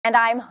And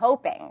I'm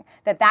hoping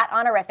that that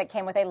honorific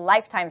came with a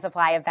lifetime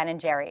supply of Ben &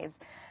 Jerry's.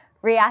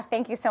 Ria,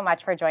 thank you so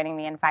much for joining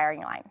me in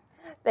Firing Line.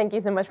 Thank you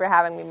so much for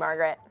having me,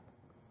 Margaret.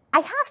 I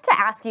have to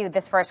ask you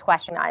this first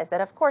question. That,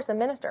 of course, a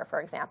minister,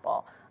 for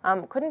example,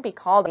 couldn't be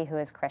called who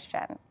is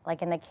Christian.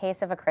 Like in the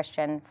case of a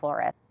Christian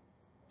florist,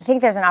 I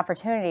think there's an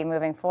opportunity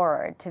moving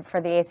forward for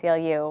the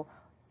ACLU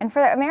and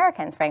for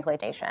Americans, frankly,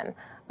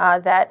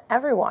 that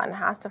everyone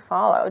has to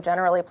follow,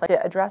 generally,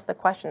 to address the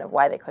question of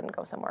why they couldn't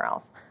go somewhere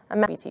else.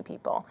 LGBT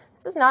people.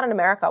 This is not an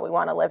America we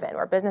want to live in,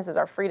 where businesses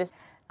are free to...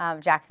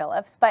 Jack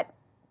Phillips, but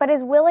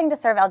is willing to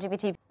serve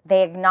LGBT.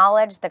 They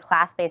acknowledge the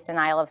class-based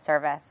denial of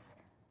service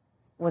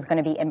was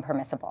going to be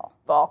impermissible.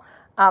 What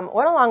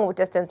a long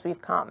distance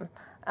we've come.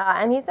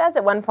 And he says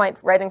at one point,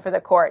 writing for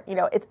the court, you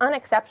know, it's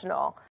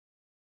unexceptional.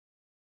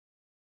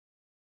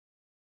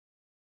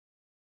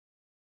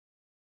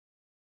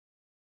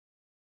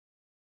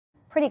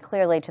 Pretty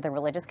clearly to the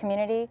religious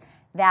community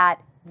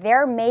that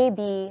there may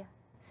be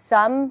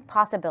some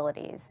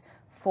possibilities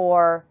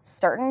for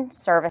certain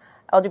service.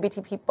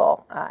 LGBT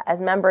people as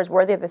members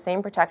worthy of the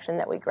same protection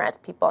that we grant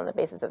people on the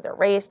basis of their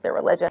race, their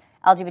religion.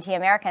 LGBT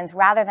Americans,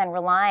 rather than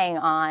relying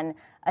on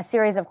a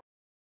series of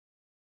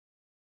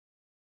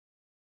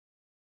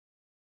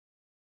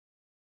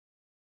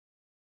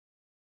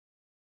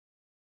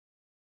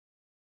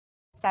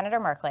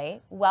Senator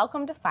Merkley,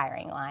 welcome to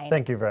Firing Line.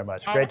 Thank you very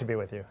much. Great to be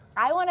with you.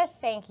 I want to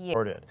thank you.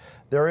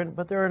 They're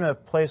in a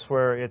place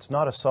where it's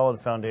not a solid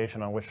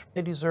foundation on which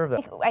they deserve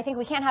that. I think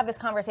we can't have this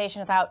conversation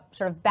without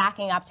sort of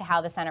backing up to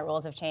how the Senate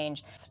rules have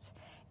changed.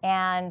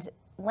 And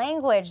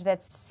language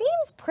that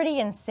seems pretty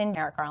insinuating.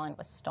 Merrick Garland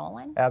was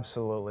stolen.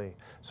 Absolutely.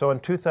 So in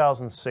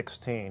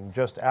 2016,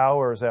 just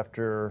hours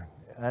after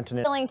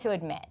Antonin... willing to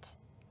admit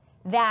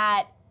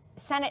that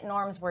Senate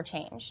norms were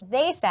changed.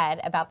 They said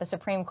about the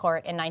Supreme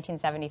Court in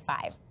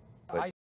 1975.